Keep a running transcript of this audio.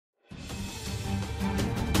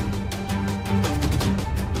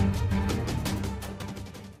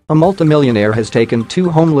A multimillionaire has taken 2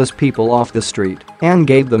 homeless people off the street and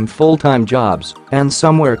gave them full-time jobs and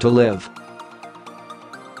somewhere to live.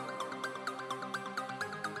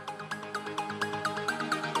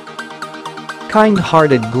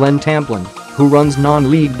 Kind-hearted Glenn Tamplin, who runs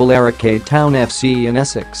non-league Billericay Town FC in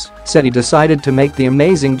Essex, said he decided to make the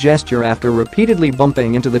amazing gesture after repeatedly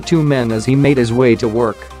bumping into the 2 men as he made his way to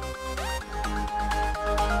work.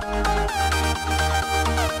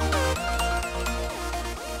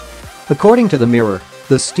 According to the Mirror,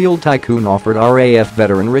 the steel tycoon offered RAF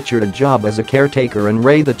veteran Richard a job as a caretaker and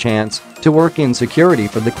Ray the chance to work in security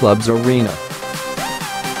for the club's arena.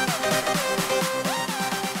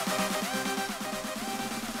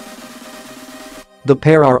 The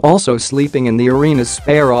pair are also sleeping in the arena's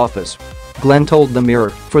spare office. Glenn told the Mirror,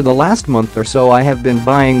 "For the last month or so I have been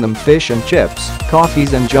buying them fish and chips,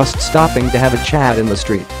 coffees and just stopping to have a chat in the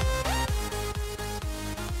street.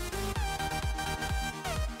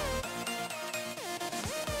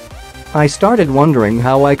 I started wondering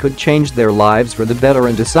how I could change their lives for the better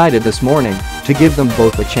and decided this morning to give them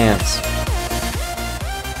both a chance."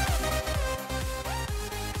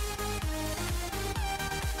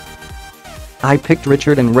 I picked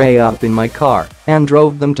Richard and Ray up in my car and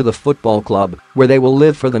drove them to the football club, where they will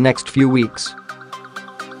live for the next few weeks.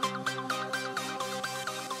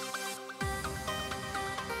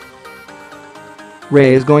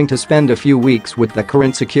 Ray is going to spend a few weeks with the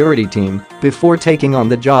current security team before taking on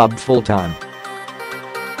the job full-time.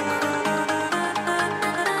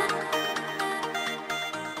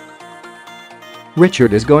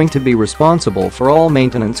 Richard is going to be responsible for all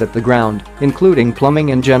maintenance at the ground, including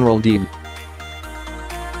plumbing and general.The.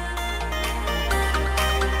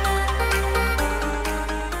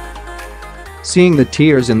 Seeing the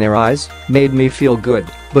tears in their eyes made me feel good,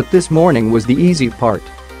 but this morning was the easy part.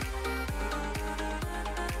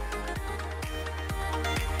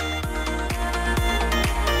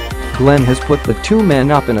 Glenn has put the 2 men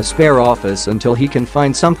up in a spare office until he can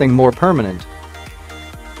find something more permanent.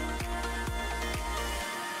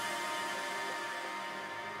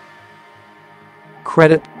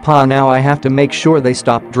 Credit, Pa. Now I have to make sure they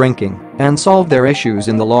stop drinking and solve their issues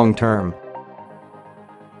in the long term.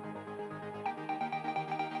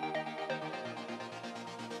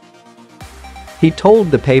 He told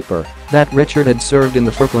the paper that Richard had served in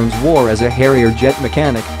the Falklands War as a Harrier jet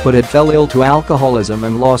mechanic but had fell ill to alcoholism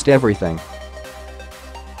and lost everything.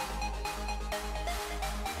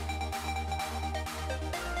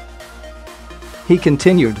 He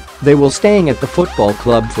continued, "They will staying at the football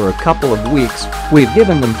club for a couple of weeks. We've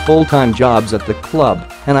given them full-time jobs at the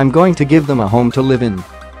club and I'm going to give them a home to live in."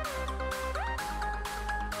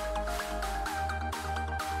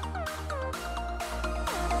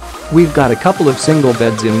 "We've got a couple of single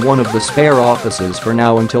beds in one of the spare offices for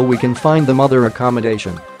now until we can find them other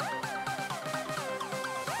accommodation."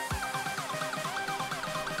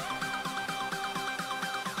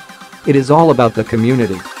 It is all about the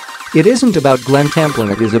community. It isn't about Glenn Tamplin,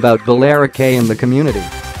 it is about Billericay and the community.